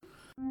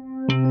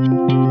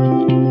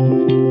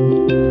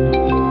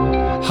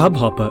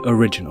Hubhopper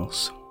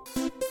Originals.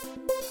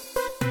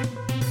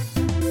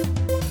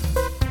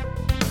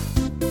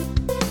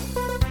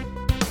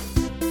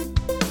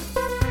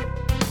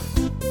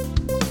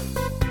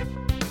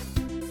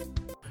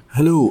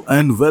 Hello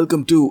and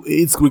welcome to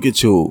AIDS Cricket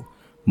Show.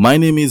 My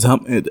name is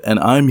Hamid and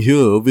I'm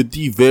here with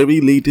the very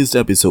latest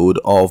episode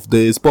of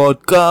this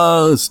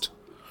podcast.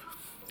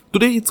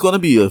 Today it's gonna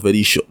be a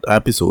very short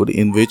episode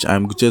in which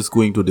I'm just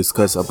going to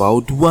discuss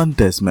about one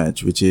test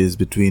match which is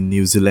between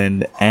New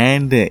Zealand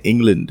and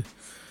England.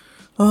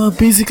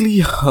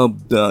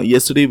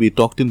 Yesterday we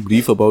talked in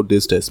brief about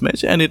this test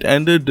match and it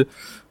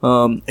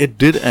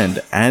did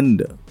end,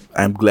 and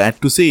I'm glad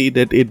to say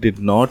that it did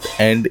not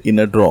end in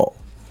a draw.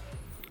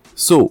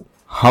 So,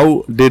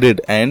 how did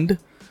it end?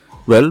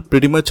 Well,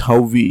 pretty much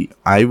how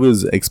I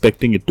was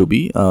expecting it to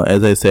be.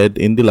 As I said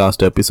in the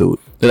last episode,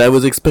 that I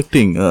was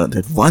expecting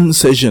that one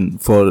session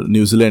for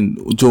New Zealand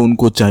जो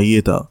उनको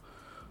चाहिए था,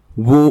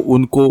 वो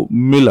उनको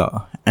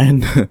मिला,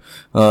 and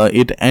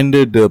it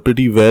ended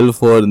pretty well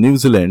for New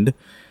Zealand,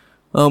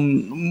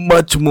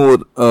 much more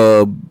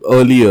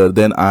earlier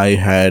than I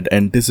had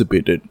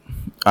anticipated.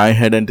 I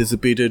had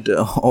anticipated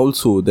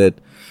also that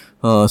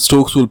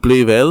Stokes will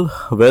play well.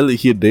 Well,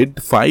 he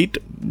did fight,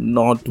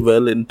 not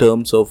well in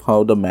terms of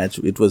how the match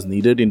it was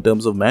needed in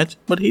terms of match,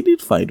 but he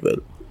did fight well.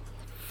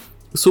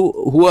 So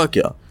हुआ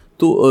क्या?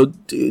 तो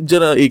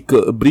जरा एक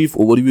brief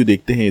overview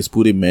देखते हैं इस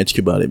पूरे match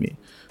के बारे में.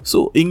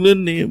 सो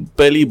इंग्लैंड ने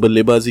पहली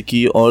बल्लेबाजी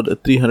की और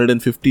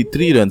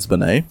 353 रन्स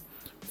बनाए.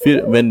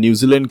 फिर when New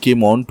Zealand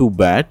came on to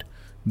bat,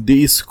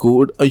 they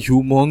scored a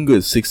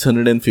humongous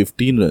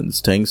 615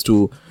 runs thanks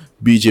to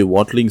BJ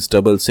Watling's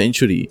double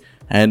century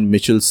and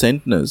Mitchell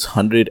Santner's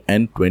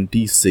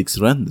 126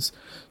 runs.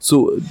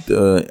 So,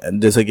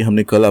 जैसा कि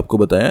हमने कल आपको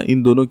बताया,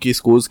 इन दोनों के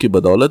स्कोर्स की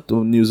बदौलत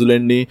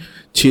न्यूजीलैंड ने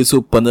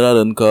 615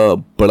 रन का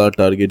बड़ा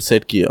टारगेट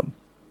सेट किया,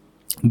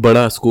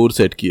 बड़ा स्कोर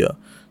सेट किया.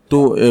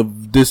 तो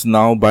this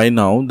now by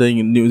now the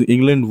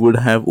England would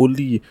have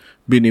only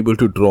been able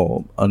to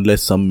draw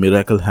unless some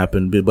miracle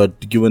happened, but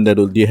given that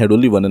they had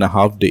only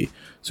 1.5 days,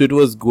 so it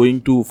was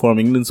going to, from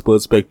England's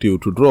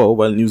perspective, to draw,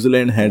 while New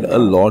Zealand had a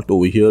lot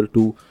over here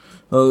to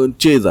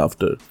chase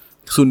after.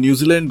 So New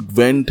Zealand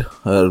went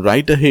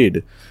right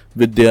ahead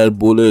with their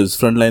bowlers,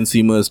 frontline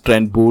seamers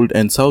Trent Boult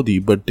and Southee,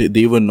 but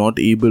they were not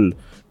able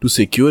to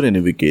secure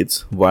any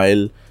wickets,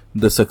 while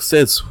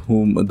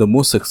the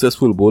most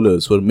successful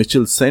bowlers were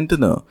Mitchell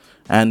Santner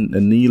and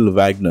Neil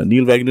Wagner.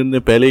 Neil Wagner ने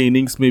पहले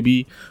innings में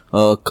भी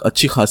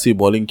अच्छी खासी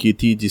bowling की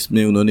थी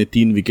जिसमें उन्होंने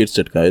 3 विकेट्स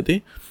चटकाए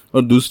थे,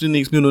 और दूसरी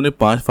इनिंग्स में उन्होंने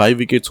 5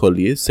 विकेट्स खोल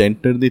लिए.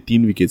 सेंटनर ने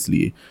 3 विकेट्स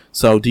लिए,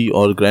 साउथी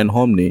और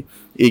ग्रैंडहॉम ने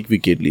 1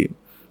 विकेट लिए.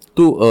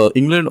 तो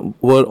England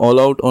were all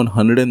out on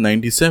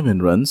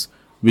 197 runs,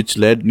 which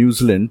led New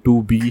Zealand to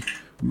be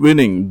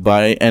winning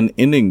by an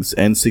innings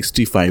and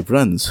 65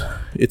 runs.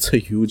 It's a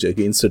huge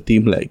against a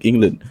team like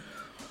England.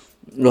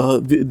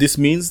 This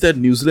means that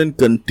New Zealand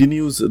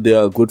continues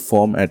their good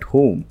form at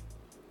home.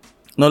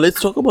 Now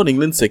let's talk about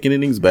England's second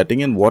innings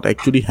batting and what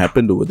actually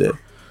happened over there.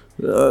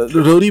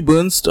 Rory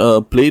Burns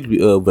played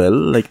well,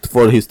 like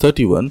for his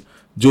 31.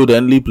 Joe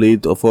Danley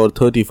played for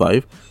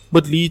 35.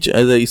 But Leach,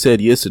 as I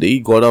said yesterday,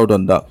 got out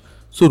on duck.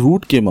 So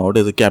Root came out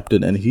as a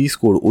captain and he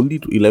scored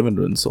only 11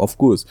 runs. Of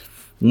course,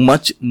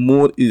 much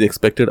more is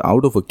expected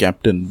out of a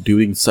captain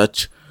during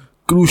such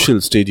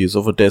crucial stages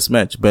of a test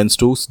match. Ben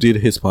Stokes did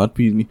his part.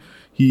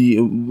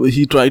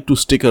 He tried to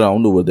stick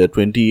around over there,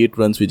 28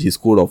 runs which he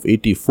scored off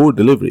 84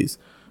 deliveries.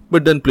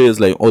 But then players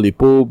like Ollie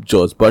Pope,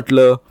 George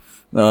Butler,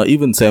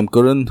 even Sam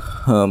Curran.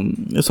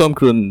 Sam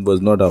Curran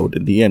was not out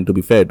in the end, to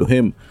be fair to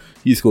him.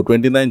 He scored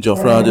 29,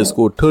 Jofra Archer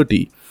scored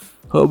 30.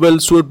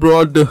 Stuart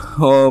Broad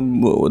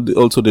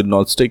also did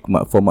not stick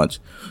for much.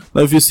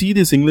 Now, if you see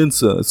this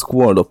England's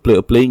squad of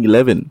playing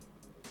 11,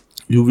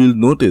 you will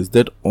notice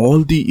that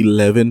all the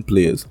 11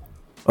 players,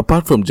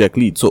 apart from Jack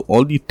Leach, so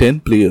all the 10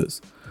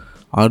 players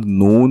are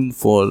known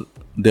for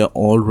their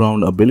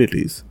all-round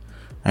abilities.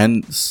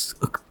 And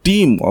a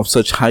team of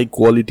such high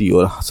quality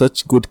or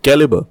such good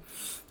caliber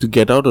to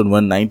get out on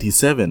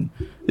 197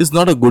 is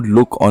not a good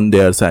look on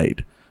their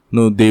side.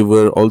 No, they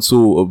were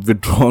also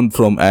withdrawn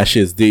from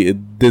Ashes.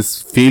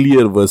 This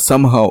failure was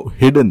somehow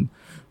hidden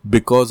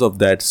because of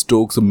that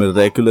Stokes'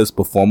 miraculous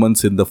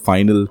performance in the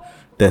final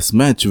test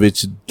match,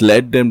 which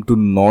led them to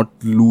not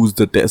lose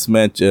the test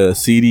match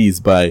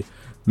series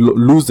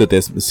lose the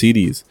test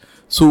series.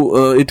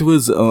 So it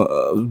was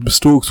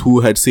Stokes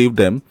who had saved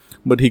them,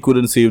 but he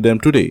couldn't save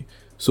them today.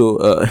 So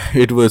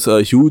it was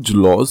a huge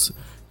loss.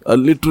 A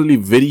literally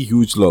very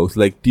huge loss.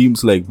 Like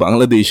teams like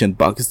Bangladesh and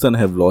Pakistan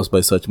have lost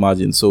by such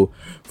margins. So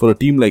for a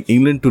team like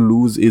England to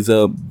lose is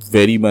a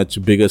very much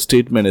bigger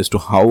statement as to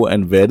how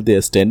and where they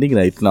are standing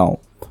right now.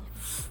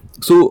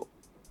 So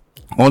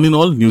all in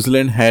all, New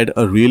Zealand had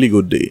a really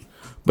good day.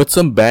 But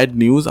some bad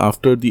news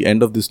after the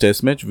end of this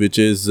test match, which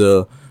is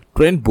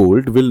Trent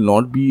Boult will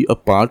not be a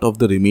part of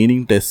the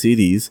remaining test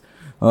series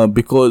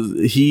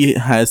because he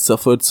has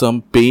suffered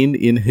some pain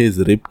in his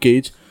rib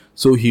cage.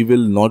 So he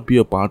will not be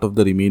a part of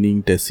the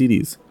remaining test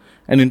series.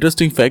 An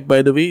interesting fact,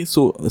 by the way,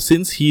 so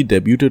since he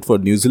debuted for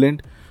New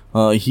Zealand,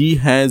 He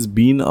has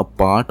been a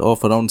part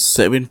of around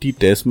 70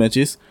 test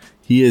matches.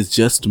 He has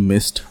just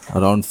missed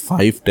around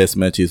 5 test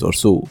matches or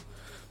so.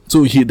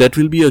 So that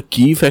will be a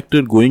key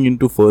factor going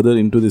into further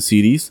into the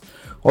series.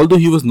 Although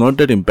he was not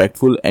that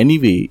impactful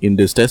anyway in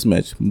this test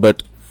match,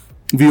 but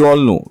we all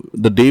know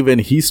the day when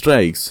he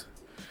strikes,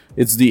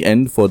 it's the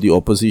end for the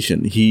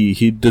opposition.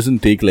 He doesn't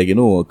take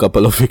a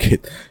couple of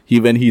wickets.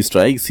 When he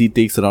strikes, he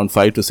takes around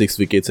 5 to 6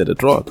 wickets at a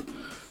trot.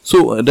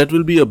 So that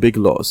will be a big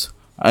loss.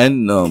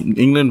 And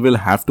England will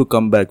have to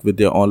come back with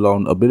their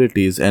all-round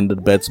abilities, and the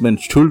batsmen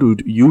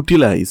should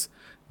utilize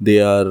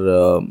their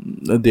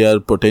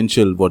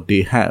potential what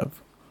they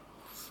have.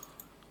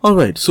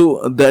 Alright,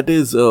 so that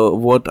is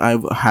what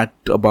I've had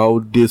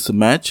about this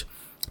match.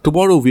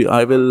 Tomorrow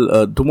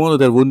tomorrow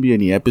there won't be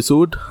any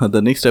episode.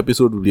 The next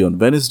episode will be on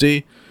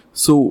Wednesday.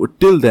 So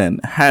till then,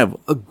 have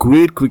a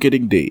great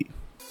cricketing day.